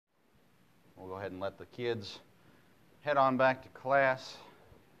ahead and let the kids head on back to class.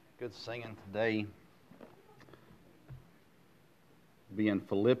 Good singing today. We'll be in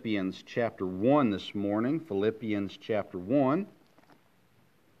Philippians chapter 1 this morning. Philippians chapter 1.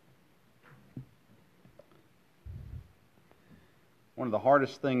 One of the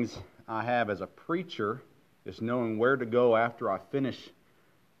hardest things I have as a preacher is knowing where to go after I finish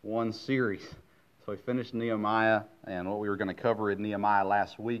one series. So we finished Nehemiah and what we were going to cover in Nehemiah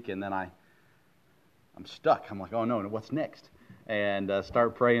last week, and then I'm stuck. I'm like, oh no, what's next? And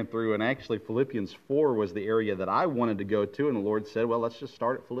start praying through, and actually Philippians 4 was the area that I wanted to go to, and the Lord said, well, let's just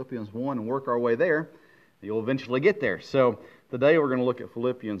start at Philippians 1 and work our way there. You'll eventually get there. So today we're going to look at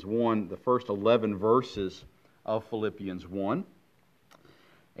Philippians 1, the first 11 verses of Philippians 1.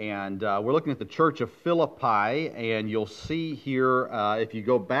 And we're looking at the church of Philippi, and you'll see here, if you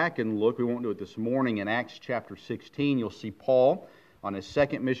go back and look, we won't do it this morning, in Acts chapter 16, you'll see Paul on his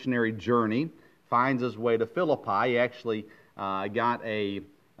second missionary journey, finds his way to Philippi. He actually got a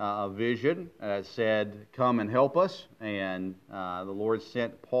vision that said, come and help us, and the Lord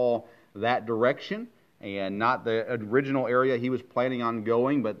sent Paul that direction, and not the original area he was planning on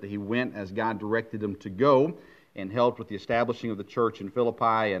going, but he went as God directed him to go, and helped with the establishing of the church in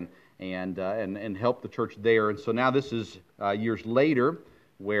Philippi and helped the church there. And so now this is years later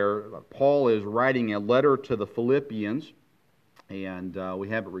where Paul is writing a letter to the Philippians, and we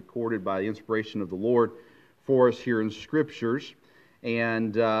have it recorded by the inspiration of the Lord for us here in Scriptures.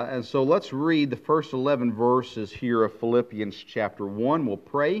 And so let's read the first 11 verses here of Philippians chapter 1. We'll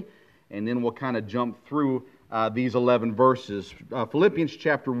pray, and then we'll kind of jump through these 11 verses. Philippians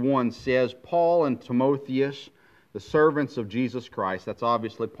chapter 1 says, Paul and Timotheus, the servants of Jesus Christ, that's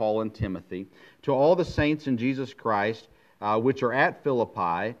obviously Paul and Timothy, to all the saints in Jesus Christ, which are at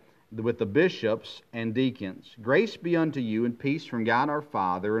Philippi, with the bishops and deacons. Grace be unto you and peace from God our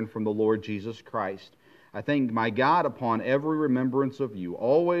Father and from the Lord Jesus Christ. I thank my God upon every remembrance of you,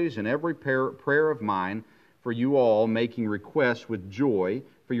 always in every prayer of mine, for you all, making request with joy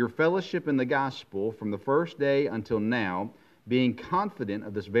for your fellowship in the gospel from the first day until now, being confident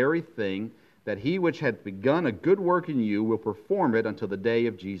of this very thing, that he which hath begun a good work in you will perform it until the day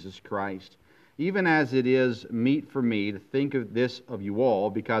of Jesus Christ. Even as it is meet for me to think of this of you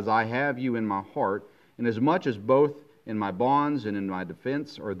all, because I have you in my heart, inasmuch as both in my bonds and in my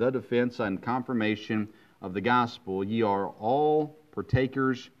defense, or the defense and confirmation of the gospel, ye are all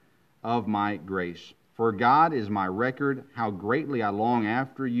partakers of my grace. For God is my record, how greatly I long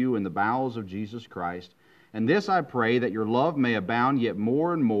after you in the bowels of Jesus Christ. And this I pray, that your love may abound yet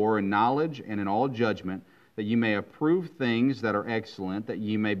more and more in knowledge and in all judgment, that ye may approve things that are excellent, that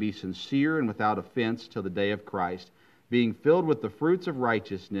ye may be sincere and without offense till the day of Christ, being filled with the fruits of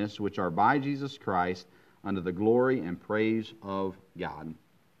righteousness, which are by Jesus Christ, unto the glory and praise of God.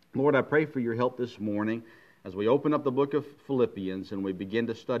 Lord, I pray for your help this morning as we open up the book of Philippians and we begin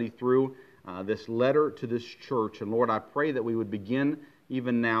to study through this letter to this church. And Lord, I pray that we would begin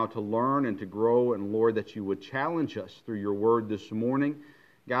even now to learn and to grow, and Lord, that you would challenge us through your word this morning.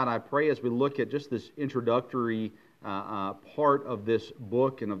 God, I pray as we look at just this introductory part of this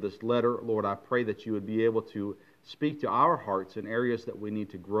book and of this letter, Lord, I pray that you would be able to speak to our hearts in areas that we need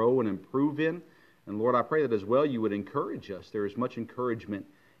to grow and improve in. And Lord, I pray that as well you would encourage us. There is much encouragement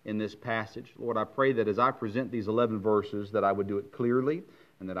in this passage. Lord, I pray that as I present these 11 verses, that I would do it clearly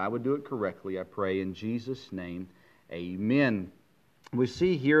and that I would do it correctly. I pray in Jesus' name, amen. We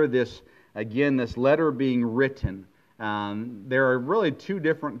see here this letter being written. There are really two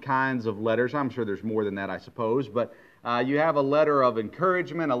different kinds of letters. I'm sure there's more than that, I suppose. But you have a letter of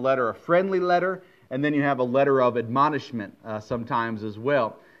encouragement, a friendly letter, and then you have a letter of admonishment sometimes as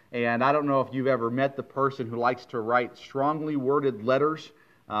well. And I don't know if you've ever met the person who likes to write strongly worded letters,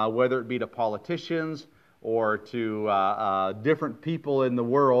 whether it be to politicians or to different people in the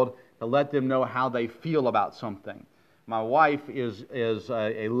world, to let them know how they feel about something. My wife is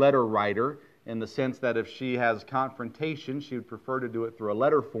a letter writer in the sense that if she has confrontation, she would prefer to do it through a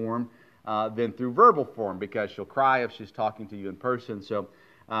letter form than through verbal form, because she'll cry if she's talking to you in person. So,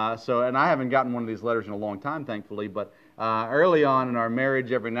 and I haven't gotten one of these letters in a long time, thankfully, but early on in our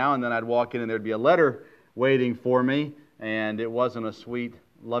marriage, every now and then I'd walk in and there'd be a letter waiting for me, and it wasn't a sweet,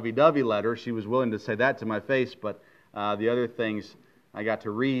 lovey-dovey letter. She was willing to say that to my face, but the other things I got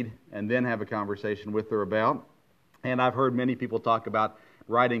to read and then have a conversation with her about. And I've heard many people talk about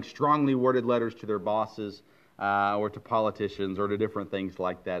writing strongly worded letters to their bosses or to politicians or to different things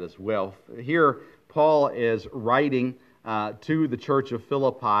like that as well. Here, Paul is writing to the church of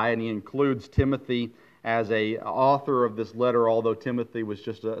Philippi, and he includes Timothy as a author of this letter, although Timothy was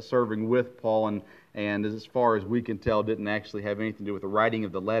just serving with Paul and as far as we can tell, didn't actually have anything to do with the writing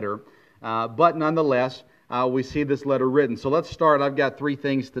of the letter. But nonetheless, we see this letter written. So let's start. I've got three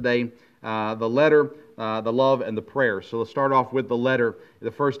things today: the letter, the love, and the prayer. So let's start off with the letter.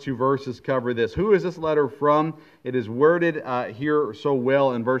 The first two verses cover this. Who is this letter from? It is worded here so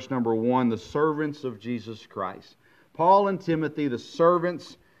well in verse number 1, the servants of Jesus Christ. Paul and Timothy, the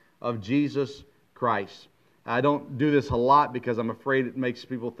servants of Jesus Christ. I don't do this a lot because I'm afraid it makes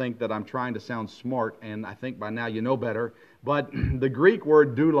people think that I'm trying to sound smart, and I think by now you know better. But the Greek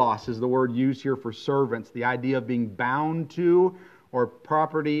word doulos is the word used here for servants, the idea of being bound to or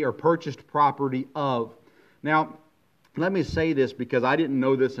property or purchased property of. Now, let me say this because I didn't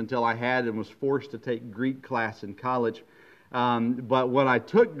know this until I had and was forced to take Greek class in college. But when I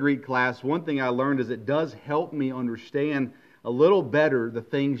took Greek class, one thing I learned is it does help me understand a little better the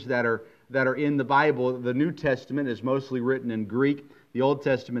things that are in the Bible. The New Testament is mostly written in Greek, the Old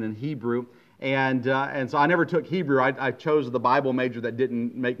Testament in Hebrew. And so I never took Hebrew. I chose the Bible major that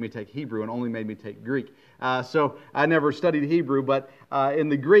didn't make me take Hebrew and only made me take Greek. So I never studied Hebrew. But in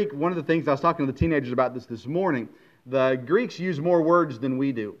the Greek, one of the things I was talking to the teenagers about this morning, the Greeks use more words than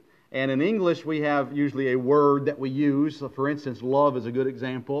we do. And in English, we have usually a word that we use. So for instance, love is a good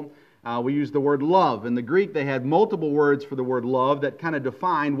example. We use the word love. In the Greek, they had multiple words for the word love that kind of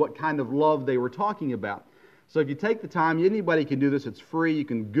defined what kind of love they were talking about. So if you take the time, anybody can do this. It's free. You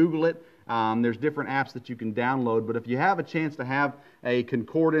can Google it. There's different apps that you can download. But if you have a chance to have a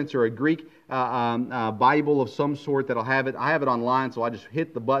concordance or a Greek Bible of some sort that'll have it, I have it online, so I just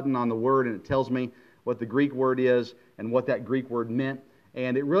hit the button on the word and it tells me what the Greek word is and what that Greek word meant.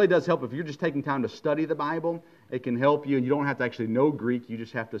 And it really does help if you're just taking time to study the Bible. It can help you, and you don't have to actually know Greek. You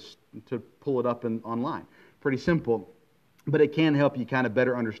just have to pull it up online. Pretty simple. But it can help you kind of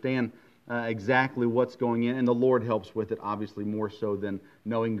better understand exactly what's going in, and the Lord helps with it, obviously, more so than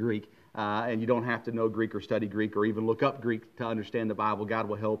knowing Greek. And you don't have to know Greek or study Greek or even look up Greek to understand the Bible. God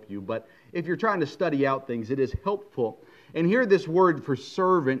will help you. But if you're trying to study out things, it is helpful. And here this word for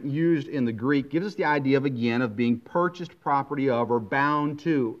servant used in the Greek gives us the idea of, again, of being purchased property of or bound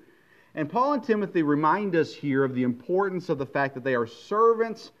to. And Paul and Timothy remind us here of the importance of the fact that they are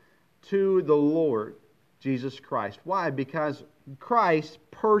servants to the Lord Jesus Christ. Why? Because Christ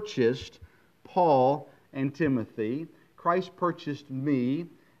purchased Paul and Timothy. Christ purchased me,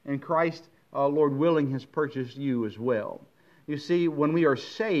 and Christ, Lord willing, has purchased you as well. You see, when we are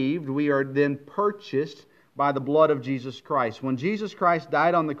saved, we are then purchased by the blood of Jesus Christ. When Jesus Christ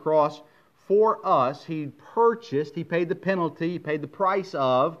died on the cross for us, He purchased, He paid the penalty, He paid the price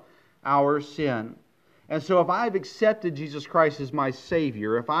of our sin. And so if I have accepted Jesus Christ as my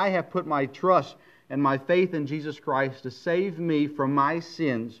Savior, if I have put my trust and my faith in Jesus Christ to save me from my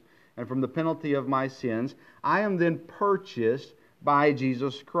sins and from the penalty of my sins, I am then purchased by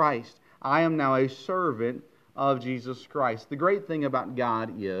Jesus Christ. I am now a servant of Jesus Christ. The great thing about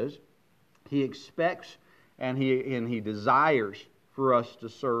God is He expects and He desires for us to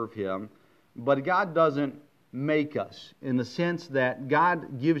serve Him, but God doesn't make us, in the sense that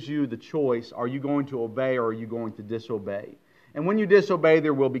God gives you the choice: are you going to obey or are you going to disobey? And when you disobey,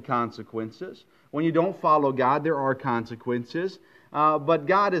 there will be consequences. When you don't follow God, there are consequences. But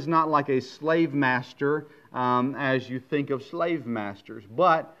God is not like a slave master as you think of slave masters.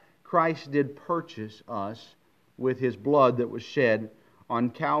 But Christ did purchase us with His blood that was shed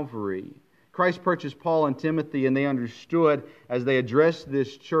on Calvary. Christ purchased Paul and Timothy, and they understood as they addressed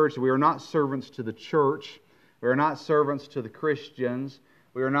this church that we are not servants to the church. We are not servants to the Christians.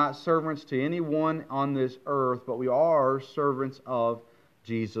 We are not servants to anyone on this earth, but we are servants of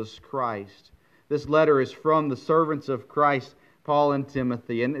Jesus Christ. This letter is from the servants of Christ, Paul and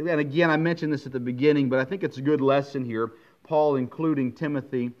Timothy. And again, I mentioned this at the beginning, but I think it's a good lesson here, Paul including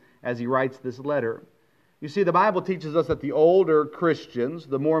Timothy as he writes this letter. You see, the Bible teaches us that the older Christians,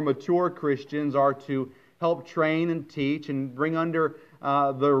 the more mature Christians, are to help train and teach and bring under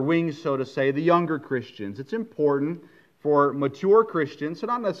their wings, so to say, the younger Christians. It's important for mature Christians, so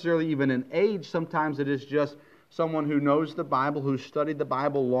not necessarily even in age. Sometimes it is just someone who knows the Bible, who's studied the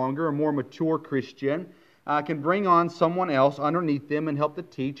Bible longer, a more mature Christian, can bring on someone else underneath them and help to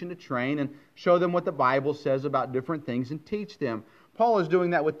teach and to train and show them what the Bible says about different things and teach them. Paul is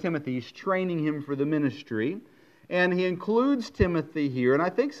doing that with Timothy. He's training him for the ministry. And he includes Timothy here. And I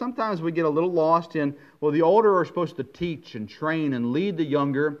think sometimes we get a little lost in, well, the older are supposed to teach and train and lead the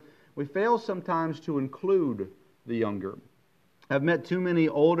younger. We fail sometimes to include the younger. I've met too many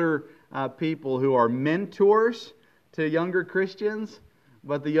older people who are mentors to younger Christians,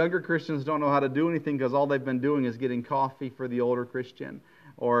 but the younger Christians don't know how to do anything because all they've been doing is getting coffee for the older Christian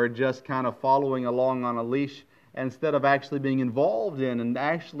or just kind of following along on a leash instead of actually being involved in and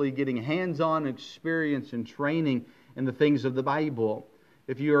actually getting hands-on experience and training in the things of the Bible.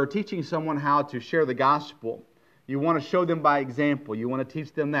 if you are teaching someone how to share the gospel, you want to show them by example. You want to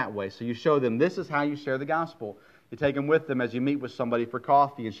teach them that way. So you show them, this is how you share the gospel. You take them with them as you meet with somebody for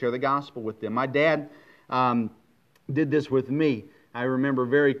coffee and share the gospel with them. My dad did this with me. I remember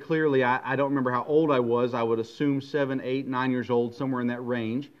very clearly, I don't remember how old I was. I would assume 7, 8, 9 years old, somewhere in that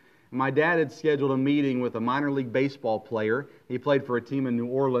range. My dad had scheduled a meeting with a minor league baseball player. He played for a team in New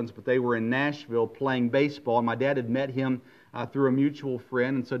Orleans, but they were in Nashville playing baseball. And my dad had met him through a mutual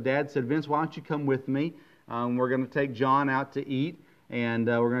friend. And so Dad said, Vince, why don't you come with me? We're going to take John out to eat, and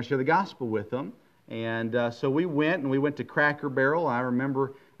we're going to share the gospel with him. And so we went to Cracker Barrel. I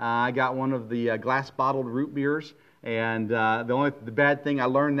remember I got one of the glass-bottled root beers. And the bad thing I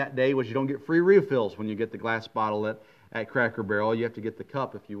learned that day was you don't get free refills when you get the glass bottle at Cracker Barrel. You have to get the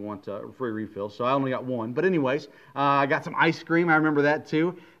cup if you want a free refill. So I only got one. But anyways, I got some ice cream. I remember that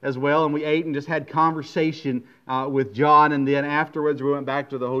too as well. And we ate and just had conversation with John. And then afterwards we went back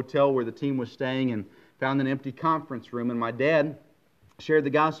to the hotel where the team was staying and found an empty conference room. And my dad shared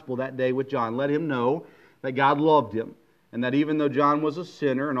the gospel that day with John. Let him know that God loved him. And that even though John was a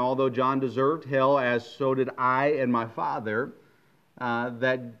sinner, and although John deserved hell, as so did I and my father,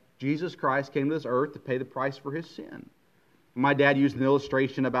 that Jesus Christ came to this earth to pay the price for his sin. My dad used an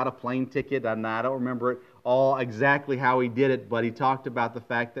illustration about a plane ticket, and I don't remember it all exactly how he did it, but he talked about the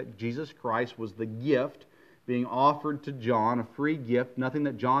fact that Jesus Christ was the gift being offered to John, a free gift, nothing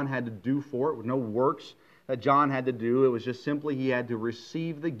that John had to do for it, with no works that John had to do. It was just simply he had to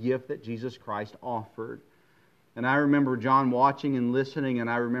receive the gift that Jesus Christ offered. And I remember John watching and listening, and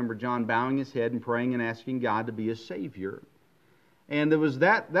I remember John bowing his head and praying and asking God to be his Savior. And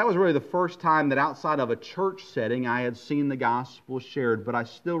that was really the first time that outside of a church setting I had seen the gospel shared, but I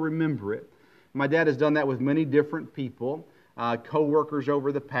still remember it. My dad has done that with many different people, co-workers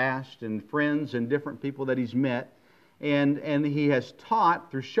over the past, and friends and different people that he's met. And he has taught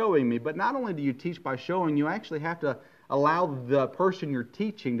through showing me, but not only do you teach by showing, you actually have to allow the person you're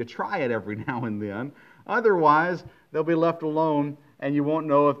teaching to try it every now and then. Otherwise, they'll be left alone, and you won't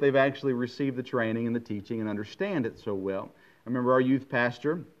know if they've actually received the training and the teaching and understand it so well. I remember our youth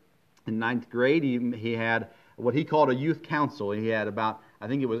pastor in 9th grade, he had what he called a youth council. He had about, I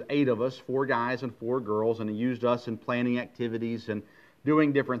think it was 8 of us, 4 guys and 4 girls, and he used us in planning activities and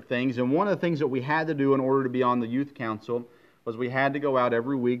doing different things. And one of the things that we had to do in order to be on the youth council was we had to go out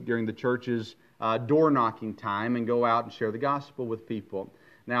every week during the church's door knocking time and go out and share the gospel with people.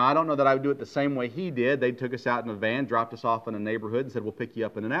 Now, I don't know that I would do it the same way he did. They took us out in a van, dropped us off in a neighborhood, and said, we'll pick you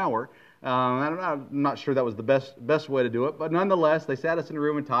up in an hour. I'm not sure that was the best way to do it, but nonetheless, they sat us in a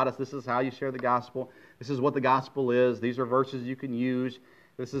room and taught us, this is how you share the gospel. This is what the gospel is. These are verses you can use.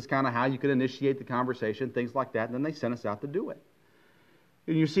 This is kind of how you can initiate the conversation, things like that. And then they sent us out to do it.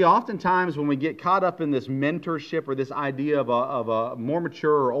 And you see, oftentimes when we get caught up in this mentorship or this idea of a more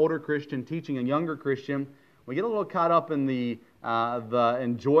mature or older Christian teaching a younger Christian, we get a little caught up in the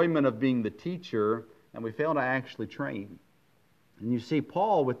enjoyment of being the teacher, and we fail to actually train. And you see,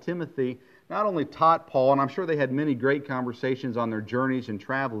 Paul with Timothy not only taught Paul, and I'm sure they had many great conversations on their journeys and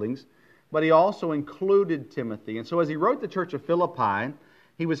travelings, but he also included Timothy. And so as he wrote the church of Philippi,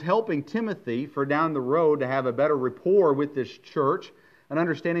 he was helping Timothy for down the road to have a better rapport with this church, and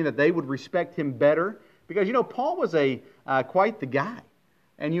understanding that they would respect him better. Because, Paul was quite the guy.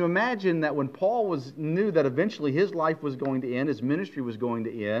 And you imagine that when Paul knew that eventually his life was going to end, his ministry was going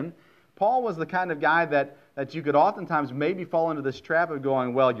to end, Paul was the kind of guy that you could oftentimes maybe fall into this trap of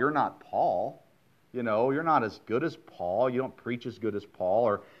going, well, you're not Paul. You're not as good as Paul. You don't preach as good as Paul.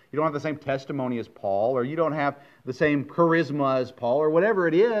 Or you don't have the same testimony as Paul. Or you don't have the same charisma as Paul. Or whatever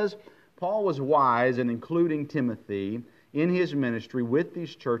it is, Paul was wise in including Timothy in his ministry with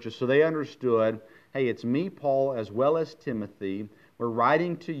these churches so they understood, hey, it's me, Paul, as well as Timothy. We're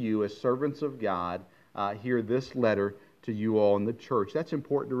writing to you as servants of God. Hear this letter to you all in the church. That's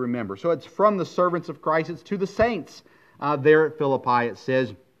important to remember. So it's from the servants of Christ. It's to the saints there at Philippi. It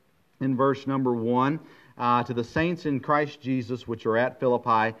says in verse number 1, to the saints in Christ Jesus which are at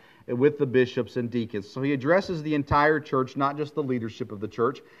Philippi with the bishops and deacons. So he addresses the entire church, not just the leadership of the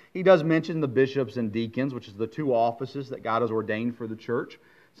church. He does mention the bishops and deacons, which is the 2 offices that God has ordained for the church.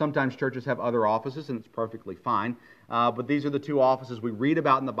 Sometimes churches have other offices, and it's perfectly fine. But these are the 2 offices we read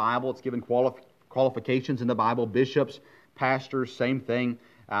about in the Bible. It's given qualifications in the Bible. Bishops, pastors, same thing,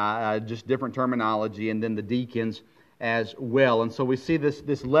 just different terminology. And then the deacons as well. And so we see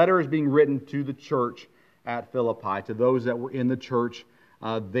this letter is being written to the church at Philippi, to those that were in the church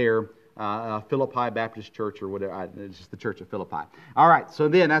there, Philippi Baptist Church or whatever. It's just the church of Philippi. All right, so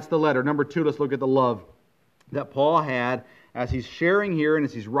then that's the letter. Number 2, let's look at the love that Paul had as he's sharing here and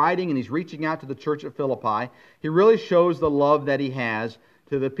as he's writing and he's reaching out to the church at Philippi. He really shows the love that he has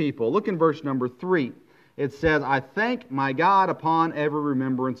to the people. Look in verse number 3. It says, I thank my God upon every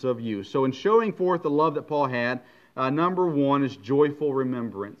remembrance of you. So in showing forth the love that Paul had, number 1 is joyful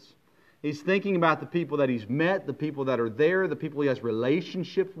remembrance. He's thinking about the people that he's met, the people that are there, the people he has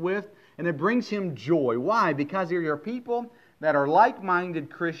relationships with, and it brings him joy. Why? Because there are people that are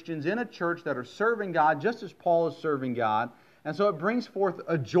like-minded Christians in a church that are serving God just as Paul is serving God. And so it brings forth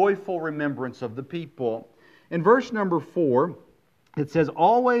a joyful remembrance of the people. In verse number 4, it says,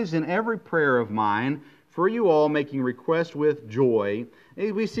 always in every prayer of mine, for you all making request with joy.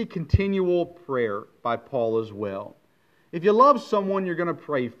 We see continual prayer by Paul as well. If you love someone, you're going to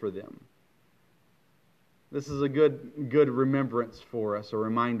pray for them. This is a good remembrance for us, a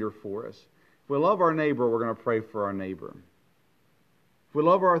reminder for us. If we love our neighbor, we're going to pray for our neighbor. If we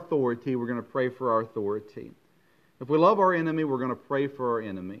love our authority, we're going to pray for our authority. If we love our enemy, we're going to pray for our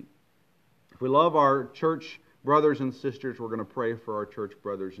enemy. If we love our church brothers and sisters, we're going to pray for our church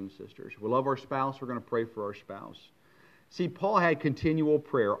brothers and sisters. If we love our spouse, we're going to pray for our spouse. See, Paul had continual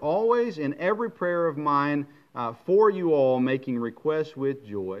prayer. Always in every prayer of mine for you all, making requests with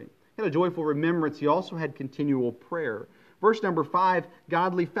joy. He had a joyful remembrance. He also had continual prayer. Verse number 5,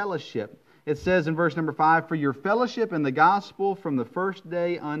 godly fellowship. It says in verse number 5, for your fellowship in the gospel from the first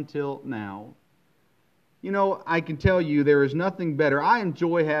day until now. You know, I can tell you there is nothing better. I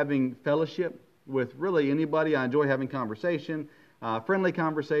enjoy having fellowship with really anybody. I enjoy having conversation, friendly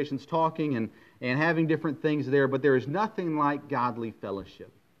conversations, talking and having different things there. But there is nothing like godly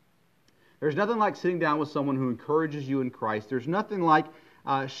fellowship. There's nothing like sitting down with someone who encourages you in Christ. There's nothing like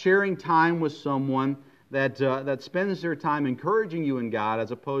sharing time with someone that spends their time encouraging you in God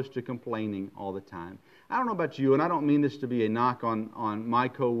as opposed to complaining all the time. I don't know about you, and I don't mean this to be a knock on my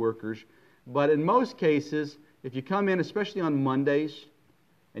co-workers, but in most cases, if you come in, especially on Mondays,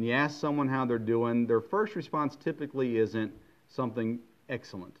 and you ask someone how they're doing, their first response typically isn't something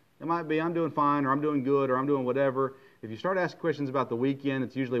excellent. It might be, I'm doing fine, or I'm doing good, or I'm doing whatever. If you start asking questions about the weekend,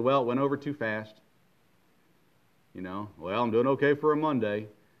 it's usually, well, it went over too fast. You know, well, I'm doing okay for a Monday.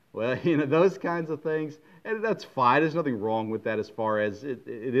 Well, you know, those kinds of things. And that's fine. There's nothing wrong with that as far as it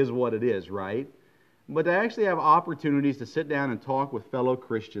is what it is, right? But to actually have opportunities to sit down and talk with fellow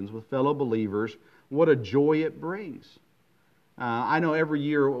Christians, with fellow believers, what a joy it brings. I know every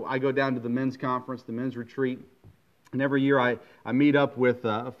year I go down to the men's conference, the men's retreat, and every year I meet up with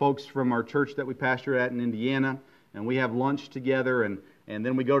folks from our church that we pastor at in Indiana, and we have lunch together, and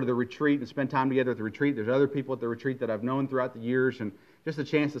then we go to the retreat and spend time together at the retreat. There's other people at the retreat that I've known throughout the years, and just a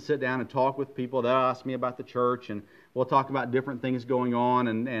chance to sit down and talk with people. They'll ask me about the church, and we'll talk about different things going on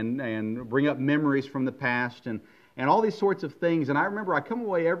and bring up memories from the past and all these sorts of things. And I remember I come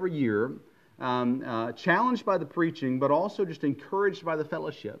away every year challenged by the preaching, but also just encouraged by the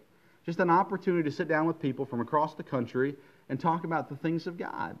fellowship. Just an opportunity to sit down with people from across the country and talk about the things of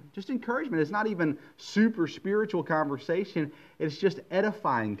God. Just encouragement. It's not even super spiritual conversation. It's just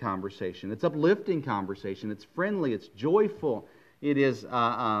edifying conversation. It's uplifting conversation. It's friendly. It's joyful. It is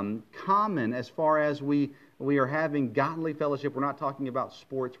common as far as we are having godly fellowship. We're not talking about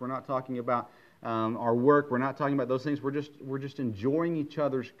sports. We're not talking about our work. We're not talking about those things. We're just enjoying each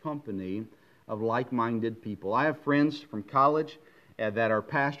other's company of like-minded people. I have friends from college that are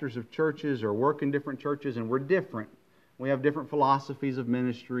pastors of churches or work in different churches, and we're different. We have different philosophies of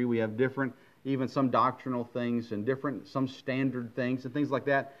ministry. We have different, even some doctrinal things and some standard things and things like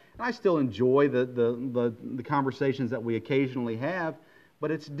that. And I still enjoy the conversations that we occasionally have,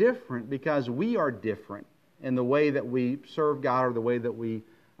 but it's different because we are different in the way that we serve God or the way that we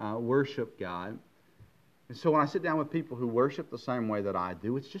worship God. And so when I sit down with people who worship the same way that I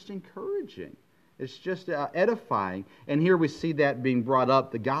do, it's just encouraging. It's just edifying. And here we see that being brought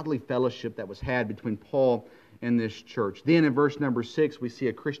up, the godly fellowship that was had between Paul and this church. Then in verse number 6, we see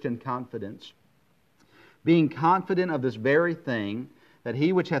a Christian confidence. Being confident of this very thing, that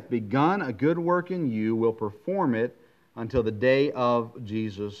he which hath begun a good work in you will perform it until the day of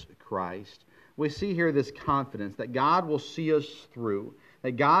Jesus Christ. We see here this confidence that God will see us through,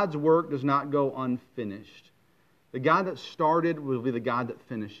 that God's work does not go unfinished. The God that started will be the God that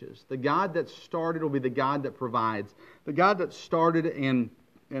finishes. The God that started will be the God that provides. The God that started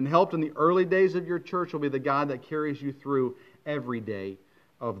and helped in the early days of your church will be the God that carries you through every day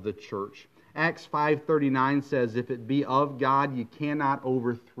of the church. Acts 5:39 says, if it be of God, you cannot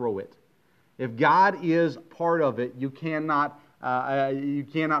overthrow it. If God is part of it, you cannot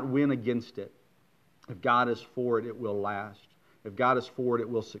win against it. If God is for it, it will last. If God is for it, it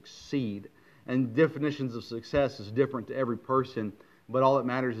will succeed. And definitions of success is different to every person, but all that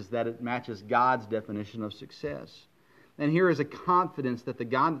matters is that it matches God's definition of success. And here is a confidence that the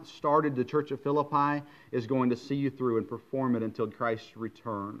God that started the church at Philippi is going to see you through and perform it until Christ's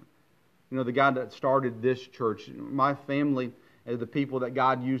return. You know, the God that started this church, my family are the people that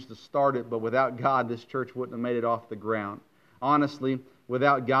God used to start it, but without God, this church wouldn't have made it off the ground. Honestly,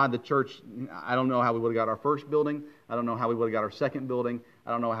 without God, the church, I don't know how we would have got our first building. I don't know how we would have got our second building.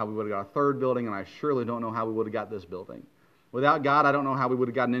 I don't know how we would have got our third building, and I surely don't know how we would have got this building. Without God, I don't know how we would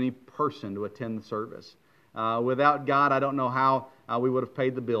have gotten any person to attend the service. Without God, I don't know how we would have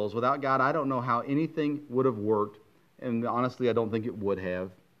paid the bills. Without God, I don't know how anything would have worked, and honestly, I don't think it would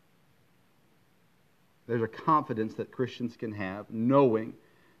have. There's a confidence that Christians can have, knowing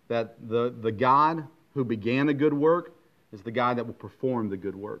that the God who began a good work is the God that will perform the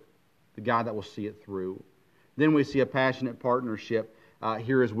good work, the God that will see it through. Then we see a passionate partnership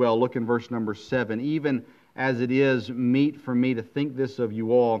here as well. Look in verse number 7. Even as it is meet for me to think this of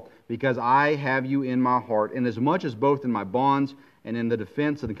you all, because I have you in my heart, and as much as both in my bonds and in the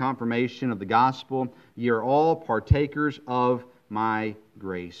defense and the confirmation of the gospel, ye are all partakers of my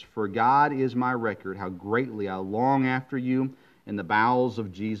grace. For God is my record, how greatly I long after you in the bowels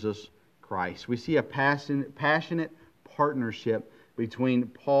of Jesus Christ. We see a passionate partnership between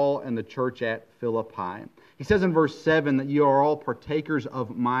Paul and the church at Philippi. He says in verse 7 that you are all partakers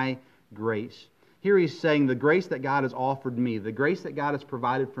of my grace. Here he's saying the grace that God has offered me, the grace that God has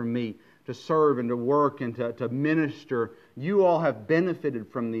provided for me to serve and to work and to minister, you all have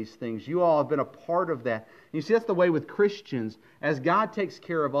benefited from these things. You all have been a part of that. And you see, that's the way with Christians. As God takes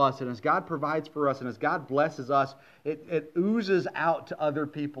care of us and as God provides for us and as God blesses us, it oozes out to other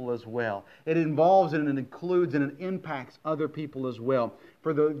people as well. It involves and it includes and it impacts other people as well.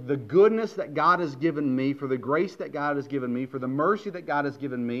 For the goodness that God has given me, for the grace that God has given me, for the mercy that God has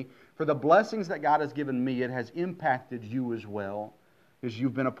given me, for the blessings that God has given me, it has impacted you as well, because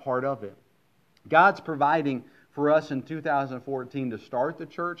you've been a part of it. God's providing for us in 2014 to start the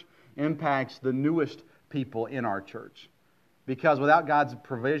church impacts the newest people in our church. Because without God's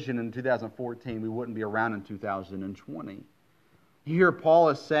provision in 2014, we wouldn't be around in 2020. Here Paul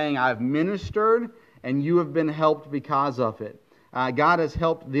is saying, I've ministered and you have been helped because of it. God has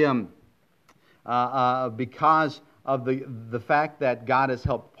helped them because of the fact that God has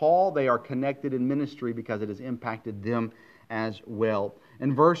helped Paul. They are connected in ministry because it has impacted them as well.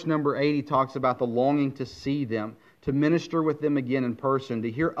 In verse number 8, he talks about the longing to see them, to minister with them again in person, to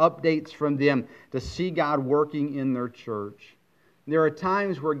hear updates from them, to see God working in their church. There are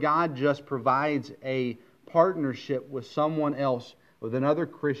times where God just provides a partnership with someone else, with another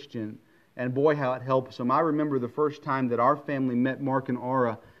Christian, and boy, how it helps them. I remember the first time that our family met Mark and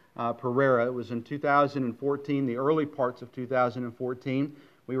Aura Pereira. It was in 2014, the early parts of 2014.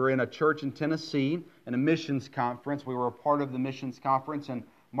 We were in a church in Tennessee, in a missions conference. We were a part of the missions conference, and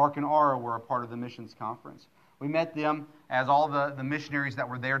Mark and Aura were a part of the missions conference. We met them as all the missionaries that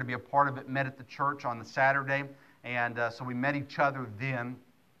were there to be a part of it met at the church on the Saturday, and so we met each other then,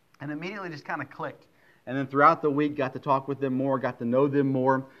 and immediately just kind of clicked. And then throughout the week, got to talk with them more, got to know them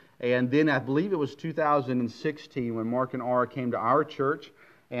more, and then I believe it was 2016 when Mark and Aura came to our church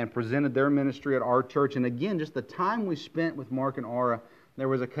and presented their ministry at our church. And again, just the time we spent with Mark and Aura, there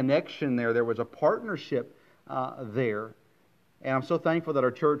was a connection there. There was a partnership there. And I'm so thankful that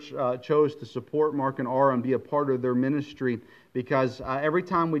our church chose to support Mark and Aura and be a part of their ministry, because every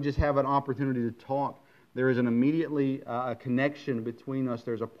time we just have an opportunity to talk, there is an immediately a connection between us.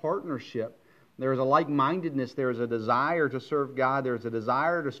 There's a partnership. There is a like-mindedness. There is a desire to serve God. There is a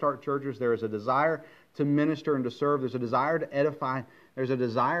desire to start churches. There is a desire to minister and to serve. There's a desire to edify. There's a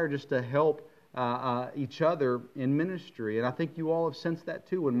desire just to help each other in ministry. And I think you all have sensed that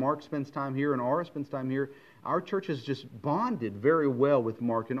too. When Mark spends time here and Aura spends time here, our church has just bonded very well with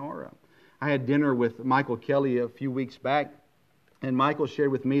Mark and Aura. I had dinner with Michael Kelly a few weeks back, and Michael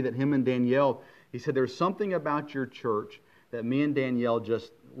shared with me that him and Danielle, he said, there's something about your church that me and Danielle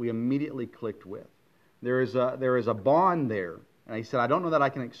we immediately clicked with. There is a bond there. And he said, I don't know that I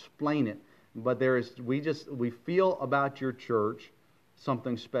can explain it, but we feel about your church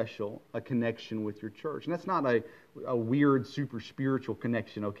something special, a connection with your church. And that's not a weird, super spiritual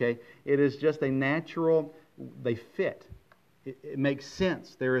connection, okay? It is just a natural, they fit. It makes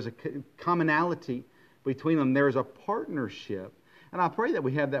sense. There is a commonality between them. There is a partnership. And I pray that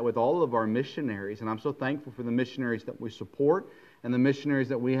we have that with all of our missionaries. And I'm so thankful for the missionaries that we support and the missionaries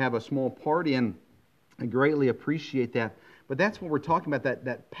that we have a small part in. I greatly appreciate that. But that's what we're talking about,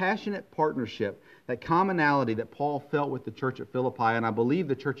 that passionate partnership, that commonality that Paul felt with the church at Philippi. And I believe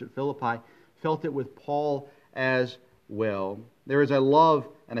the church at Philippi felt it with Paul as well. There is a love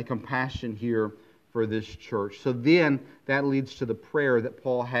and a compassion here for this church. So then that leads to the prayer that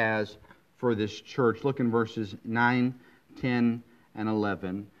Paul has for this church. Look in verses 9 10 and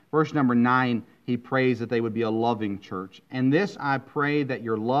 11. Verse number 9, he prays that they would be a loving church. And this I pray, that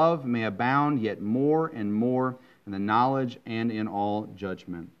your love may abound yet more and more in the knowledge and in all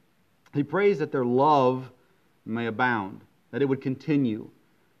judgment. He prays that their love may abound, that it would continue.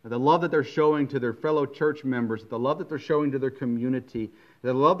 That the love that they're showing to their fellow church members, the love that they're showing to their community,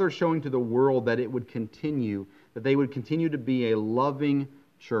 the love they're showing to the world, that it would continue, that they would continue to be a loving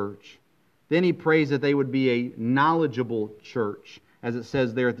church. Then he prays that they would be a knowledgeable church, as it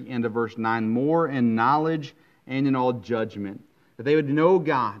says there at the end of verse 9, more in knowledge and in all judgment. That they would know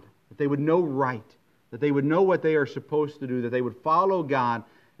God, that they would know right, that they would know what they are supposed to do, that they would follow God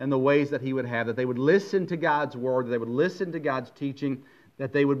in the ways that He would have, that they would listen to God's Word, that they would listen to God's teaching,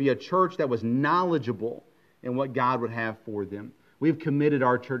 that they would be a church that was knowledgeable in what God would have for them. We've committed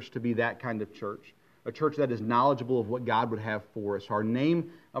our church to be that kind of church, a church that is knowledgeable of what God would have for us. Our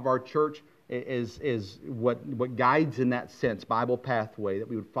name of our church is what guides in that sense, Bible Pathway, that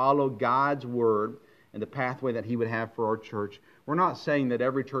we would follow God's Word and the pathway that He would have for our church. We're not saying that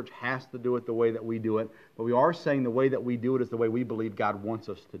every church has to do it the way that we do it, but we are saying the way that we do it is the way we believe God wants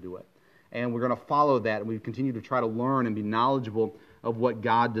us to do it. And we're going to follow that, and we continue to try to learn and be knowledgeable of what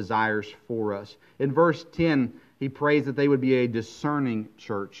God desires for us. In verse 10, he prays that they would be a discerning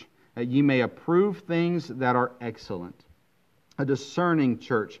church, that ye may approve things that are excellent. A discerning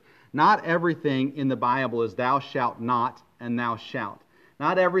church. Not everything in the Bible is thou shalt not and thou shalt.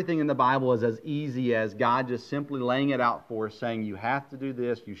 Not everything in the Bible is as easy as God just simply laying it out for us, saying you have to do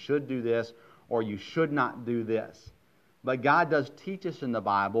this, you should do this, or you should not do this. But God does teach us in the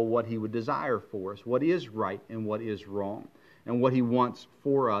Bible what He would desire for us, what is right and what is wrong, and what He wants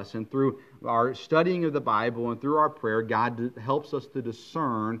for us. And through our studying of the Bible and through our prayer, God helps us to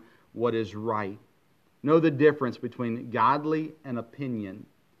discern what is right. Know the difference between godly and opinion.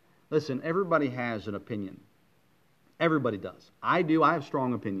 Listen, everybody has an opinion. Everybody does. I do. I have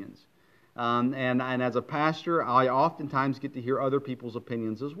strong opinions. And as a pastor, I oftentimes get to hear other people's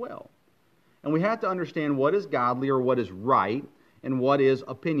opinions as well. And we have to understand what is godly or what is right and what is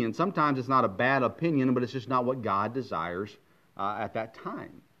opinion. Sometimes it's not a bad opinion, but it's just not what God desires at that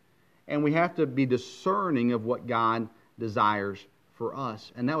time. And we have to be discerning of what God desires for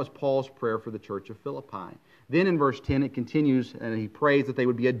us. And that was Paul's prayer for the church of Philippi. Then in verse 10 it continues, and he prays that they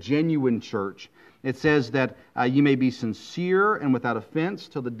would be a genuine church. It says that you may be sincere and without offense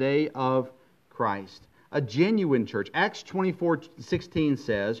till the day of Christ. A genuine church. Acts 24:16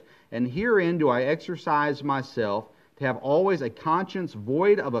 says, and herein do I exercise myself to have always a conscience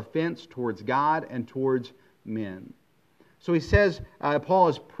void of offense towards God and towards men. So he says, Paul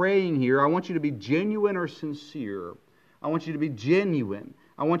is praying here, I want you to be genuine or sincere. I want you to be genuine.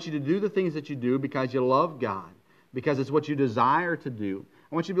 I want you to do the things that you do because you love God, because it's what you desire to do.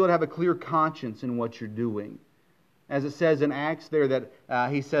 I want you to be able to have a clear conscience in what you're doing. As it says in Acts there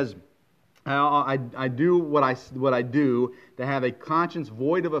that he says, I do what I do to have a conscience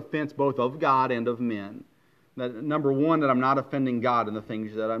void of offense both of God and of men. That, number one, that I'm not offending God in the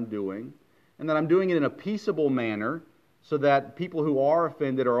things that I'm doing, and that I'm doing it in a peaceable manner so that people who are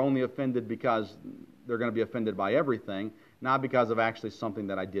offended are only offended because they're going to be offended by everything, not because of actually something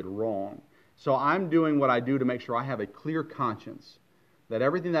that I did wrong. So I'm doing what I do to make sure I have a clear conscience, that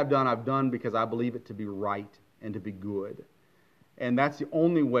everything that I've done because I believe it to be right and to be good. And that's the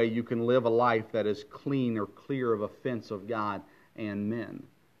only way you can live a life that is clean or clear of offense of God and men.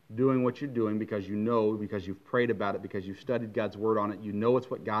 Doing what you're doing because you know, because you've prayed about it, because you've studied God's Word on it, you know it's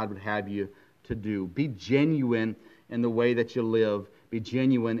what God would have you to do. Be genuine in the way that you live. Be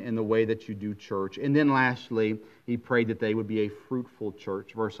genuine in the way that you do church. And then lastly, he prayed that they would be a fruitful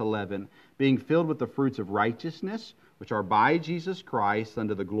church. Verse 11, being filled with the fruits of righteousness, which are by Jesus Christ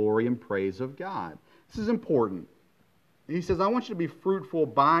unto the glory and praise of God. This is important. He says, I want you to be fruitful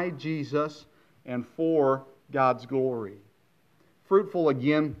by Jesus and for God's glory. Fruitful,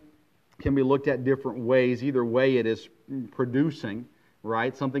 again, can be looked at different ways. Either way, it is producing,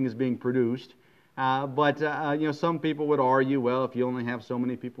 right? Something is being produced. But some people would argue, well, if you only have so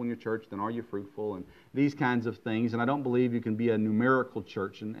many people in your church, then are you fruitful? And these kinds of things. And I don't believe you can be a numerical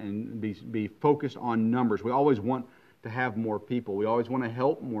church and be focused on numbers. We always want to have more people. We always want to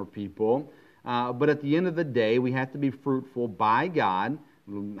help more people. But at the end of the day, we have to be fruitful by God,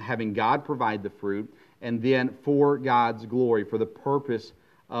 having God provide the fruit, and then for God's glory, for the purpose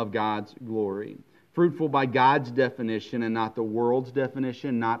of God's glory. Fruitful by God's definition and not the world's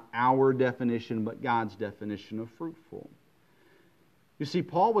definition, not our definition, but God's definition of fruitful. You see,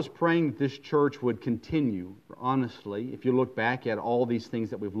 Paul was praying that this church would continue, honestly, if you look back at all these things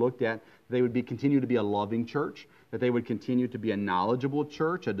that we've looked at, they would continue to be a loving church, that they would continue to be a knowledgeable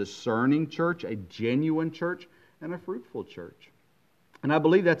church, a discerning church, a genuine church, and a fruitful church. And I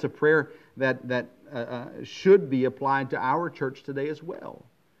believe that's a prayer that should be applied to our church today as well.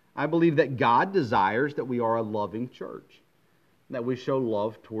 I believe that God desires that we are a loving church, that we show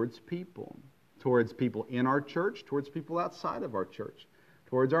love towards people in our church, towards people outside of our church,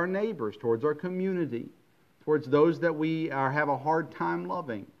 towards our neighbors, towards our community, towards those that we have a hard time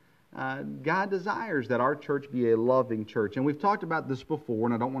loving. God desires that our church be a loving church. And we've talked about this before,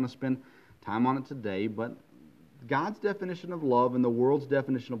 and I don't want to spend time on it today, but God's definition of love and the world's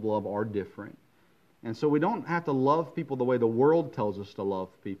definition of love are different. And so we don't have to love people the way the world tells us to love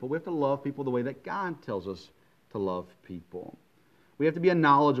people. We have to love people the way that God tells us to love people. We have to be a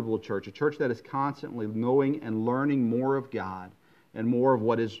knowledgeable church, a church that is constantly knowing and learning more of God and more of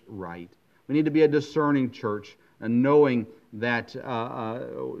what is right. We need to be a discerning church and knowing that,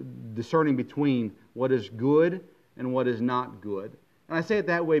 discerning between what is good and what is not good. And I say it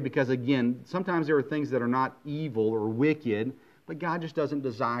that way because, again, sometimes there are things that are not evil or wicked, but God just doesn't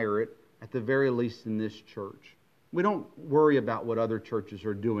desire it, at the very least in this church. We don't worry about what other churches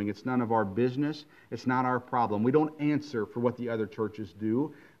are doing. It's none of our business. It's not our problem. We don't answer for what the other churches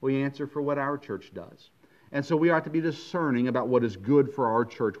do. We answer for what our church does. And so we ought to be discerning about what is good for our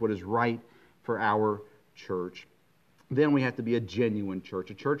church, what is right for our church. Then we have to be a genuine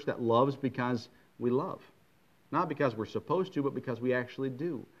church, a church that loves because we love. Not because we're supposed to, but because we actually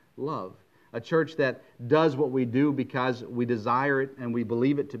do love. A church that does what we do because we desire it and we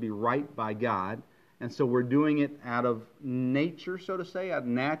believe it to be right by God. And so we're doing it out of nature, so to say.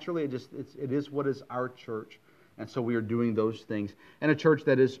 Naturally, it is what is our church. And so we are doing those things. And a church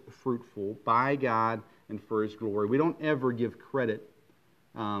that is fruitful by God and for His glory. We don't ever give credit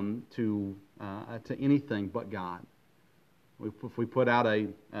to anything but God. If we put out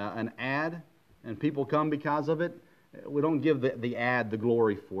an ad and people come because of it, we don't give the ad the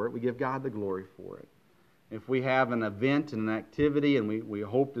glory for it. We give God the glory for it. If we have an event and an activity, and we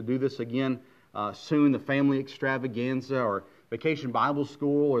hope to do this again soon, the family extravaganza or Vacation Bible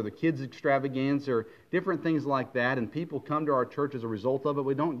School or the kids extravaganza or different things like that, and people come to our church as a result of it,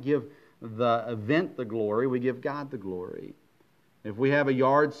 we don't give the event the glory, we give God the glory. If we have a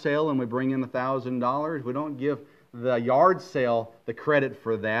yard sale and we bring in $1,000, we don't give the yard sale the credit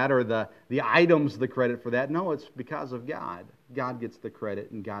for that or the items the credit for that. No, it's because of God. God gets the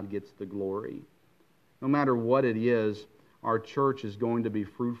credit and God gets the glory. No matter what it is, our church is going to be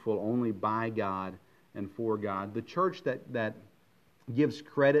fruitful only by God and for God. The church that gives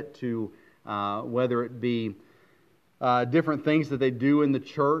credit to whether it be different things that they do in the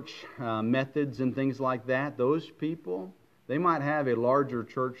church, methods and things like that, those people, they might have a larger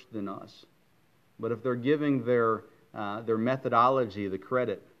church than us. But if they're giving their methodology the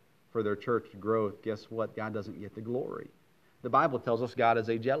credit for their church growth, guess what? God doesn't get the glory. The Bible tells us God is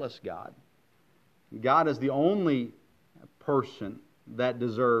a jealous God. God is the only person that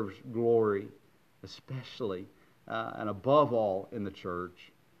deserves glory, especially and above all in the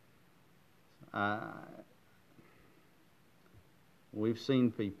church. We've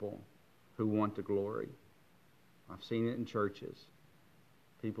seen people who want the glory. I've seen it in churches.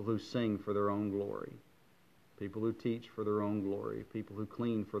 People who sing for their own glory. People who teach for their own glory. People who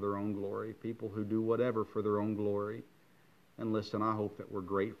clean for their own glory. People who do whatever for their own glory. And listen, I hope that we're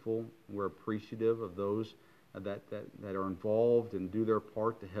grateful, we're appreciative of those that are involved and do their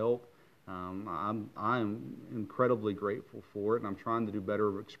part to help. I'm incredibly grateful for it, and I'm trying to do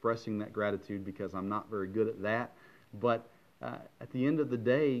better expressing that gratitude because I'm not very good at that. But at the end of the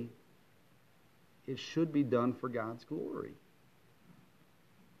day, it should be done for God's glory.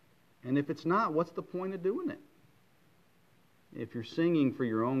 And if it's not, what's the point of doing it? If you're singing for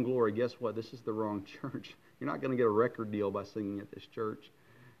your own glory, guess what? This is the wrong church. You're not going to get a record deal by singing at this church.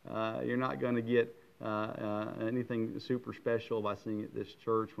 You're not going to get anything super special by singing at this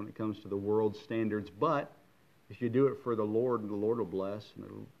church when it comes to the world's standards. But if you do it for the Lord will bless,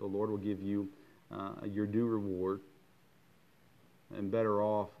 and the Lord will give you your due reward. And better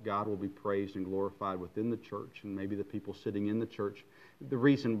off, God will be praised and glorified within the church and maybe the people sitting in the church. The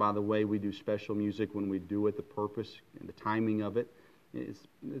reason, by the way, we do special music when we do it, the purpose and the timing of it, it's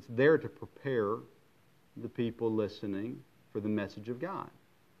there to prepare the people listening for the message of God.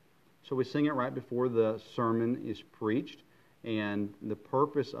 So we sing it right before the sermon is preached. And the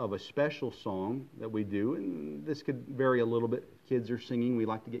purpose of a special song that we do, and this could vary a little bit. Kids are singing. We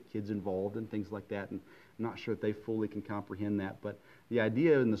like to get kids involved and things like that. And I'm not sure if they fully can comprehend that. But the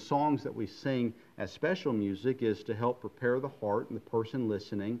idea in the songs that we sing as special music is to help prepare the heart and the person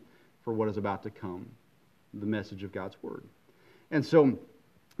listening for what is about to come, the message of God's Word. And so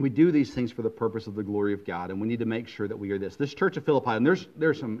we do these things for the purpose of the glory of God, and we need to make sure that we are this. This church of Philippi, and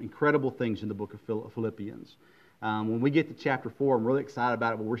there's some incredible things in the book of Philippians. When we get to chapter 4, I'm really excited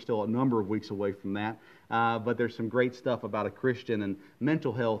about it, but we're still a number of weeks away from that. But there's some great stuff about a Christian and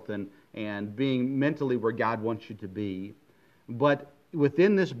mental health and being mentally where God wants you to be. But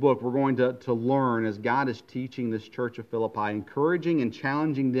within this book, we're going to learn, as God is teaching this church of Philippi, encouraging and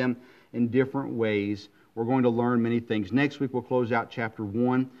challenging them in different ways. We're going to learn many things. Next week, we'll close out chapter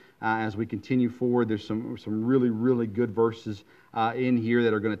 1. As we continue forward, there's some really, really good verses in here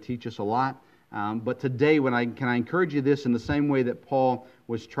that are going to teach us a lot. But today, can I encourage you this in the same way that Paul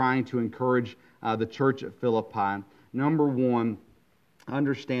was trying to encourage the church at Philippi? Number one,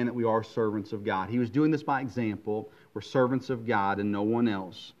 understand that we are servants of God. He was doing this by example. We're servants of God and no one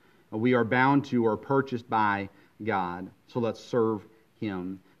else. We are bound to or purchased by God. So let's serve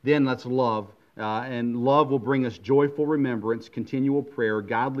Him. Then let's love. And love will bring us joyful remembrance, continual prayer,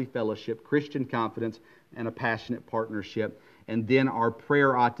 godly fellowship, Christian confidence, and a passionate partnership. And then our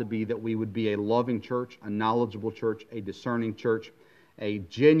prayer ought to be that we would be a loving church, a knowledgeable church, a discerning church, a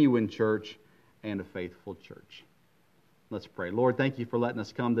genuine church, and a faithful church. Let's pray. Lord, thank you for letting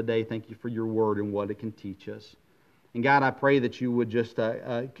us come today. Thank you for your word and what it can teach us. And God, I pray that you would just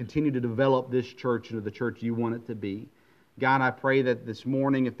continue to develop this church into the church you want it to be. God, I pray that this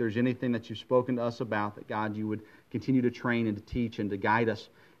morning, if there's anything that you've spoken to us about, that God, you would continue to train and to teach and to guide us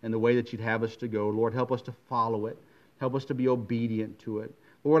in the way that you'd have us to go. Lord, help us to follow it. Help us to be obedient to it.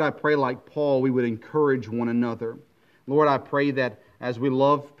 Lord, I pray like Paul, we would encourage one another. Lord, I pray that as we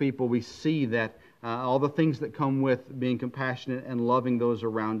love people, we see that all the things that come with being compassionate and loving those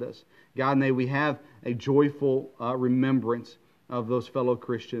around us. God, may we have a joyful remembrance of those fellow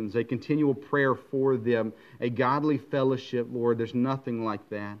Christians, a continual prayer for them, a godly fellowship, Lord. There's nothing like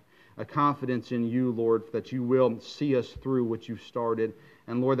that. A confidence in you, Lord, that you will see us through what you've started.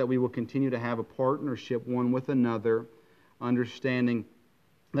 And Lord, that we will continue to have a partnership one with another, understanding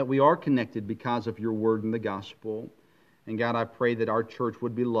that we are connected because of your word and the gospel. And God, I pray that our church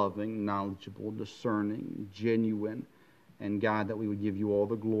would be loving, knowledgeable, discerning, genuine. And God, that we would give you all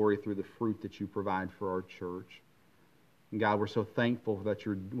the glory through the fruit that you provide for our church. And God, we're so thankful that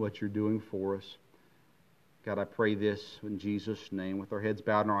what you're doing for us. God, I pray this in Jesus' name. With our heads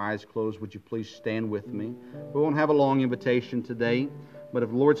bowed and our eyes closed, would you please stand with me? We won't have a long invitation today, but if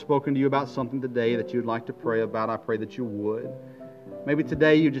the Lord's spoken to you about something today that you'd like to pray about, I pray that you would. Maybe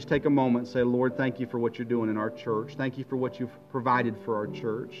today you just take a moment and say, Lord, thank you for what you're doing in our church. Thank you for what you've provided for our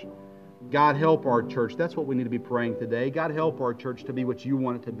church. God, help our church. That's what we need to be praying today. God, help our church to be what you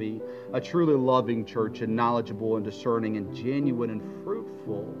want it to be. A truly loving church and knowledgeable and discerning and genuine and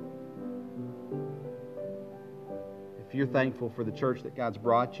fruitful. If you're thankful for the church that God's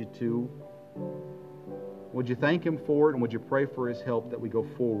brought you to, would you thank Him for it, and would you pray for His help that we go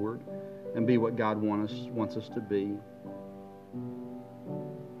forward and be what God wants us to be?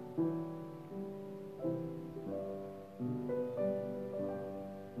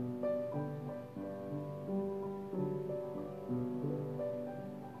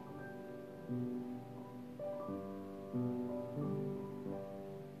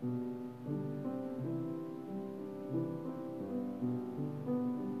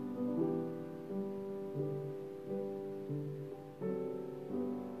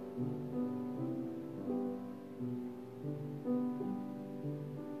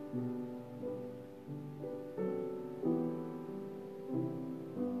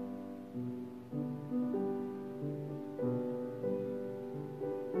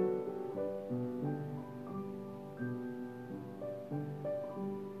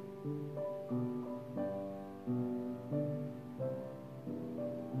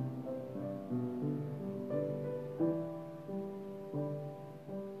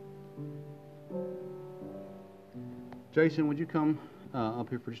 Jason, would you come up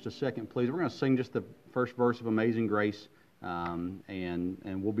here for just a second, please? We're going to sing just the first verse of Amazing Grace, and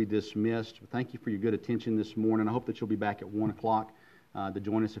we'll be dismissed. Thank you for your good attention this morning. I hope that you'll be back at 1 o'clock to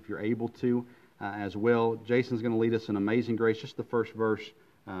join us if you're able to as well. Jason's going to lead us in Amazing Grace, just the first verse,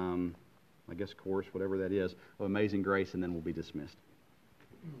 I guess chorus, whatever that is, of Amazing Grace, and then we'll be dismissed.